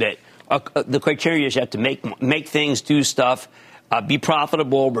the criteria is you have to make things, do stuff, be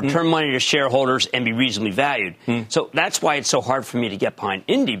profitable, return money to shareholders, and be reasonably valued. So that's why it's so hard for me to get behind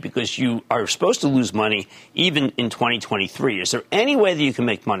Indie, because you are supposed to lose money even in 2023. Is there any way that you can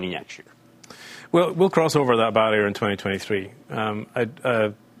make money next year? Well, we'll cross over that barrier in 2023.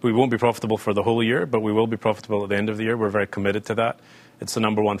 We won't be profitable for the whole year, but we will be profitable at the end of the year. We're very committed to that. It's the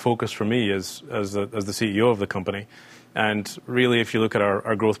number one focus for me as the CEO of the company. And really, if you look at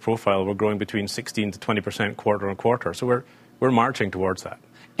our growth profile, we're growing between 16 to 20% quarter on quarter. So we're marching towards that.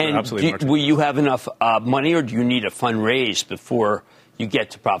 And will you have enough money, or do you need a fundraise before you get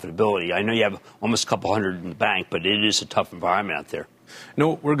to profitability? I know you have almost a couple hundred in the bank, but it is a tough environment out there.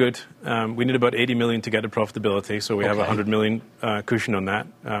 No, we're good. We need about $80 million to get to profitability, so we have $100 million cushion on that.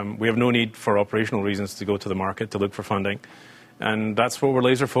 We have no need for operational reasons to go to the market to look for funding. And that's what we're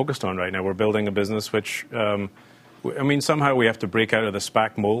laser focused on right now. We're building a business which, somehow we have to break out of the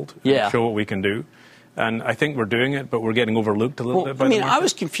SPAC mold and show what we can do. And I think we're doing it, but we're getting overlooked a little bit by the market. I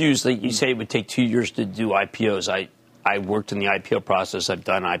was confused. Like you say it would take 2 years to do IPOs. I worked in the IPO process. I've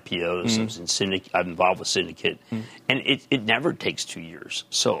done IPOs. I was in Syndicate. I'm involved with Syndicate. And it never takes 2 years.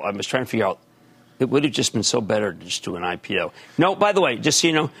 So I was trying to figure out, it would have just been so better to just do an IPO. No, by the way, just so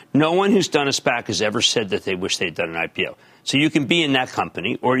you know, no one who's done a SPAC has ever said that they wish they'd done an IPO. So you can be in that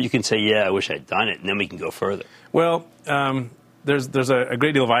company, or you can say, yeah, I wish I'd done it, and then we can go further. Well, there's a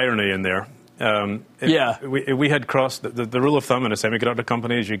great deal of irony in there. If we had crossed the rule of thumb in a semiconductor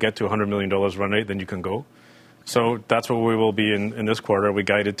company is you get to $100 million run rate, then you can go. So that's what we will be in this quarter. We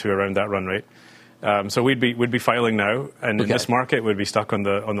guided to around that run rate. So we'd be filing now, and in this market, we'd be stuck on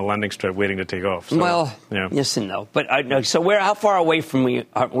the landing strip waiting to take off. So, yes and no. But how far away from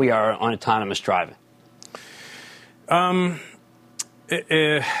we are on autonomous driving? I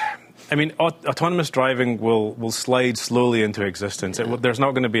mean, autonomous driving will slide slowly into existence. There's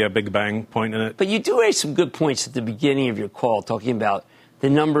not going to be a big bang point in it. But you do raise some good points at the beginning of your call, talking about the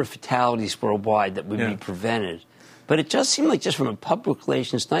number of fatalities worldwide that would be prevented. But it does seem like, just from a public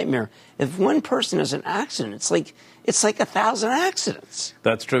relations nightmare, if one person has an accident, it's like 1,000 accidents.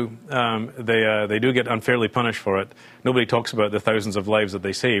 That's true. They do get unfairly punished for it. Nobody talks about the thousands of lives that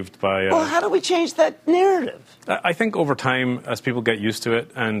they saved by. Well, how do we change that narrative? I think over time, as people get used to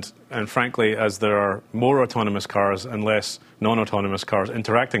it, and frankly, as there are more autonomous cars and less non-autonomous cars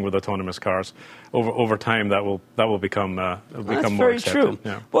interacting with autonomous cars, over time that will become more accepted. That's very true.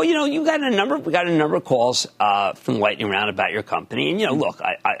 Yeah. Well, we got a number of calls from Lightning Round about your company, and look,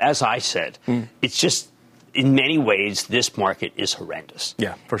 as I said, it's just, in many ways, this market is horrendous.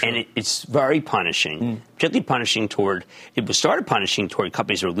 Yeah, for sure. And it's very punishing, particularly punishing toward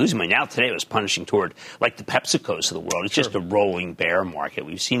companies that are losing money. Now, today, it was punishing toward, like, the PepsiCos of the world. It's just a rolling bear market.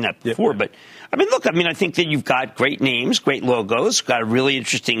 We've seen that before. But, I think that you've got great names, great logos, got a really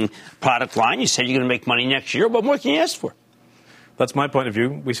interesting product line. You said you're going to make money next year. What more can you ask for? That's my point of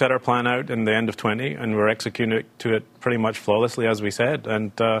view. We set our plan out in the end of 20, and we're executing to it pretty much flawlessly, as we said.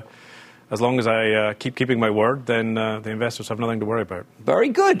 And as long as I keeping my word, then the investors have nothing to worry about. Very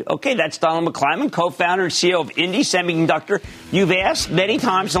good. Okay, that's Donald McClymont, co-founder and CEO of Indie Semiconductor. You've asked many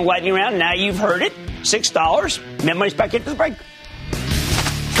times in the Lightning Round. Now you've heard it. $6. Then money's back into the break.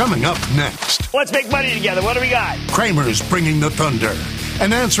 Coming up next. Let's make money together. What do we got? Kramer's bringing the thunder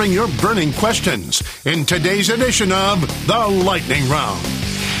and answering your burning questions in today's edition of The Lightning Round.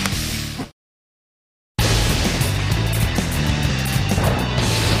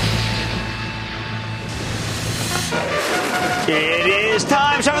 It is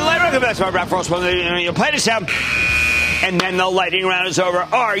time. So the Lightning Round. That's my Brad Frost. You'll play this out. And then the Lightning Round is over.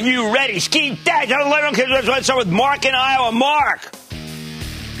 Are you ready? Ski Dad. The Lightning Round. Let's start with Mark in Iowa. Mark.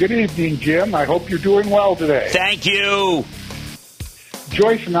 Good evening, Jim. I hope you're doing well today. Thank you.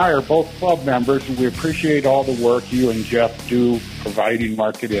 Joyce and I are both club members, and we appreciate all the work you and Jeff do providing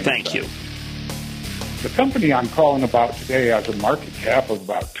market insight. Thank you. The company I'm calling about today has a market cap of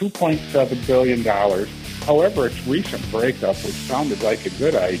about $2.7 billion. However, its recent breakup, which sounded like a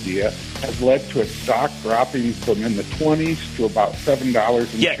good idea, has led to its stock dropping from in the 20s to about $7.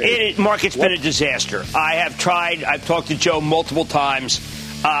 Yeah, Mark, it's been a disaster. I've talked to Joe multiple times.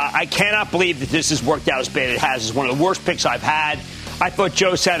 I cannot believe that this has worked out as bad as it has. It's one of the worst picks I've had. I thought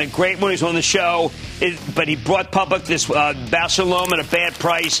Joe sounded great when he was on the show, but he brought public this Barcelona at a bad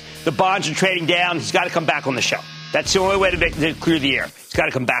price. The bonds are trading down. He's got to come back on the show. That's the only way to clear the air. He's got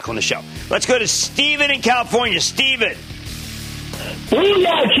to come back on the show. Let's go to Steven in California. Steven.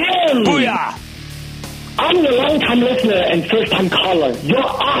 Booyah, Jim. Booyah. I'm your long-time listener and first-time caller. You're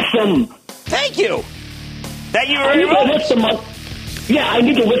awesome. Thank you. Thank you very much. I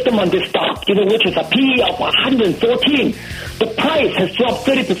need to wisdom on this stock, which is a PE of 114. The price has dropped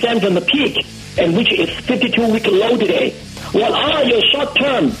 30% from the peak, and which is 52-week low today. What are your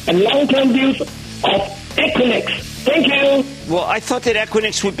short-term and long-term views of Equinix? Thank you. Well, I thought that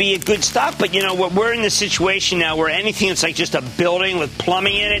Equinix would be a good stock, but we're in the situation now where anything that's like just a building with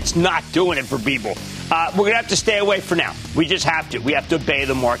plumbing in it's not doing it for people. We're going to have to stay away for now. We just have to. We have to obey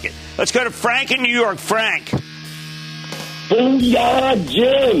the market. Let's go to Frank in New York. Frank. Booyah,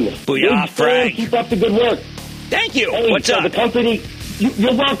 Jim. Booyah, Frank. Keep up the good work. Thank you. Hey, what's up? The company,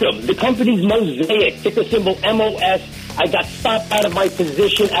 you're welcome. The company's Mosaic, ticker symbol MOS. I got stopped out of my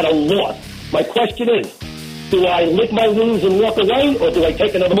position at a loss. My question is, do I lick my wounds and walk away, or do I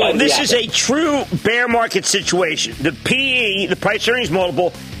take another bite? Well, this is a true bear market situation. The PE, the price earnings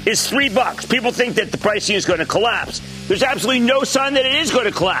multiple, is $3. People think that the pricing is going to collapse. There's absolutely no sign that it is going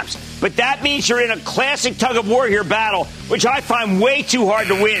to collapse. But that means you're in a classic tug-of-war here battle, which I find way too hard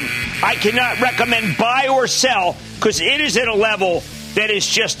to win. I cannot recommend buy or sell because it is at a level that is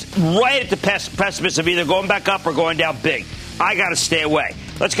just right at the precipice of either going back up or going down big. I got to stay away.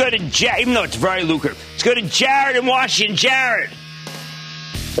 Let's go to Jared, even though it's very lucrative. Let's go to Jared in Washington. Jared.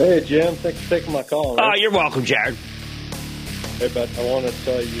 Hey, Jim. Thanks for taking my call. Oh, you're welcome, Jared. Hey, but I want to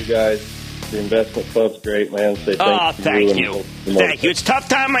tell you guys, the investment club's great, man. Say thank you. Thank you. It's a tough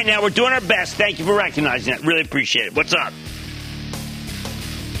time right now. We're doing our best. Thank you for recognizing that. Really appreciate it. What's up?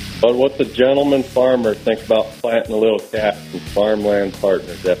 But what the gentleman farmer thinks about planting a little cap in Farmland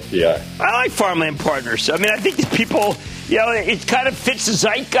Partners, FPI. I like Farmland Partners. I mean, I think that people, it kind of fits the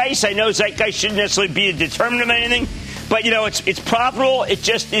zeitgeist. I know zeitgeist shouldn't necessarily be a determinant of anything. But, it's profitable. It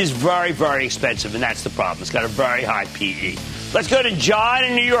just is very, very expensive, and that's the problem. It's got a very high PE. Let's go to John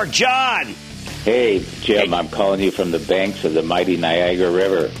in New York. John. Hey, Jim. Hey. I'm calling you from the banks of the mighty Niagara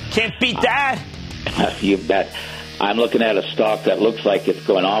River. Can't beat that. You bet. I'm looking at a stock that looks like it's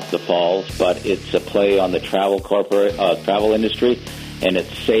going off the falls, but it's a play on the travel industry, and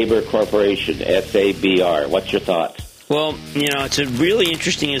it's Sabre Corporation, SABR. What's your thoughts? Well, it's a really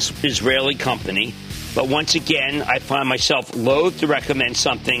interesting Israeli company, but once again, I find myself loath to recommend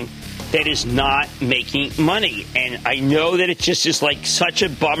something that is not making money. And I know that it just is like such a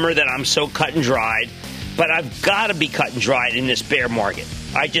bummer that I'm so cut and dried, but I've got to be cut and dried in this bear market.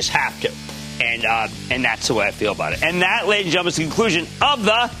 I just have to. And that's the way I feel about it. And that, ladies and gentlemen, is the conclusion of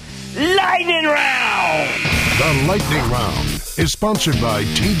the Lightning Round. The Lightning Round is sponsored by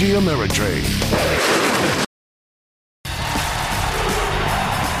TD Ameritrade.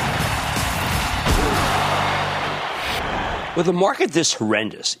 With a market this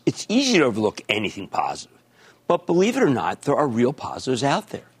horrendous, it's easy to overlook anything positive. But believe it or not, there are real positives out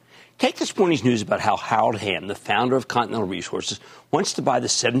there. Take this morning's news about how Harold Hamm, the founder of Continental Resources, wants to buy the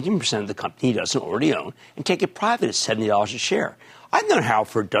 17% of the company he doesn't already own and take it private at $70 a share. I've known Harold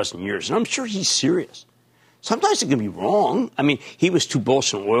for a dozen years, and I'm sure he's serious. Sometimes it can be wrong. I mean, he was too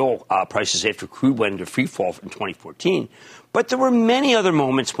bullish on oil prices after crude went into free fall in 2014. But there were many other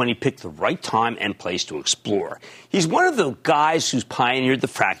moments when he picked the right time and place to explore. He's one of the guys who's pioneered the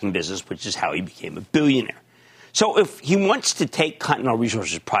fracking business, which is how he became a billionaire. So if he wants to take Continental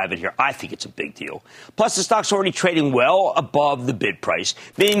Resources private here, I think it's a big deal. Plus, the stock's already trading well above the bid price,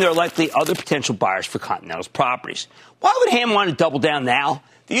 meaning there are likely other potential buyers for Continental's properties. Why would Hamm want to double down now?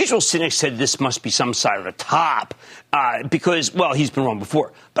 The usual cynics said this must be some side of a top because, well, he's been wrong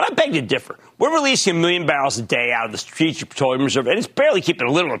before. But I beg to differ. We're releasing 1 million barrels a day out of the Strategic Petroleum Reserve, and it's barely keeping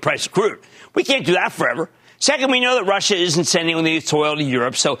a little of the price of crude. We can't do that forever. Second, we know that Russia isn't sending any its oil to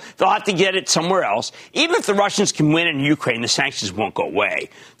Europe, so they'll have to get it somewhere else. Even if the Russians can win in Ukraine, the sanctions won't go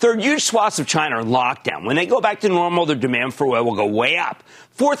away. Third, huge swaths of China are in lockdown. When they go back to normal, their demand for oil will go way up.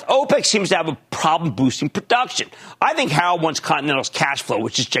 Fourth, OPEC seems to have a problem boosting production. I think Harold wants Continental's cash flow,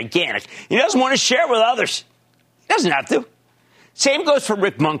 which is gigantic. He doesn't want to share it with others. He doesn't have to. Same goes for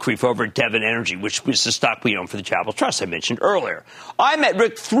Rick Muncrief over at Devon Energy, which was the stock we own for the Charitable Trust I mentioned earlier. I met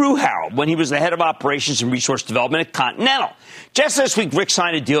Rick through Harold when he was the head of operations and resource development at Continental. Just this week, Rick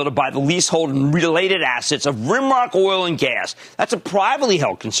signed a deal to buy the leasehold and related assets of Rimrock Oil and Gas. That's a privately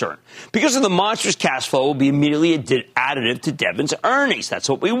held concern. Because of the monstrous cash flow, it will be immediately additive to Devon's earnings. That's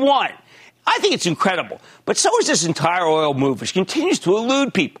what we want. I think it's incredible. But so is this entire oil move, which continues to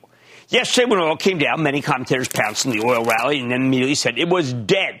elude people. Yesterday, when oil came down, many commentators pounced on the oil rally and then immediately said it was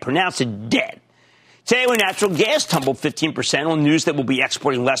dead, pronounced it dead. Today, when natural gas tumbled 15% on news that we'll be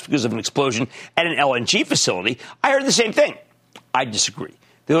exporting less because of an explosion at an LNG facility, I heard the same thing. I disagree.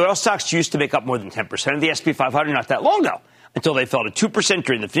 The oil stocks used to make up more than 10% of the S&P 500 not that long ago, until they fell to 2%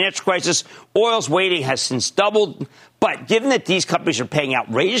 during the financial crisis. Oil's weighting has since doubled. But given that these companies are paying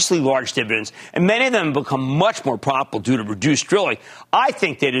outrageously large dividends, and many of them have become much more profitable due to reduced drilling, I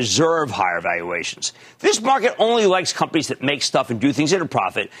think they deserve higher valuations. This market only likes companies that make stuff and do things at a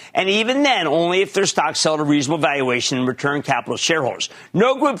profit, and even then, only if their stocks sell at a reasonable valuation and return capital to shareholders.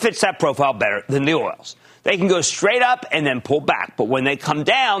 No group fits that profile better than the oils. They can go straight up and then pull back, but when they come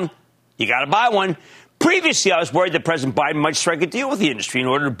down, you got to buy one. Previously, I was worried that President Biden might strike a deal with the industry in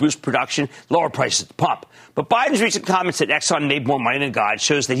order to boost production, lower prices at the pump. But Biden's recent comments that Exxon made more money than God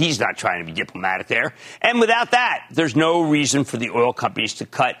shows that he's not trying to be diplomatic there. And without that, there's no reason for the oil companies to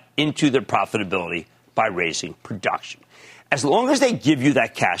cut into their profitability by raising production. As long as they give you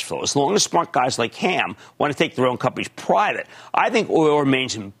that cash flow, as long as smart guys like Hamm want to take their own companies private, I think oil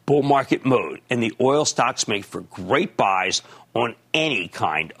remains in bull market mode, and the oil stocks make for great buys on any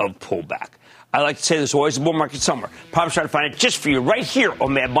kind of pullback. I like to say there's always a bull market somewhere. Promise try to find it just for you right here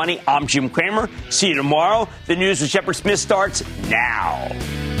on Mad Money. I'm Jim Cramer. See you tomorrow. The news with Shepard Smith starts now.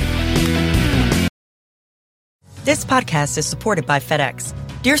 This podcast is supported by FedEx.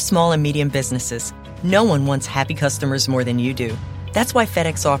 Dear small and medium businesses, no one wants happy customers more than you do. That's why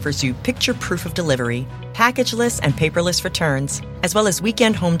FedEx offers you picture proof of delivery, packageless and paperless returns, as well as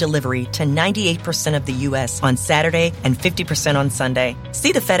weekend home delivery to 98% of the U.S. on Saturday and 50% on Sunday.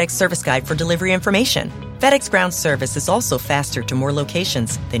 See the FedEx service guide for delivery information. FedEx Ground service is also faster to more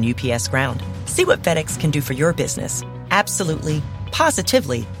locations than UPS Ground. See what FedEx can do for your business. Absolutely,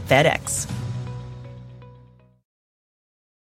 positively FedEx.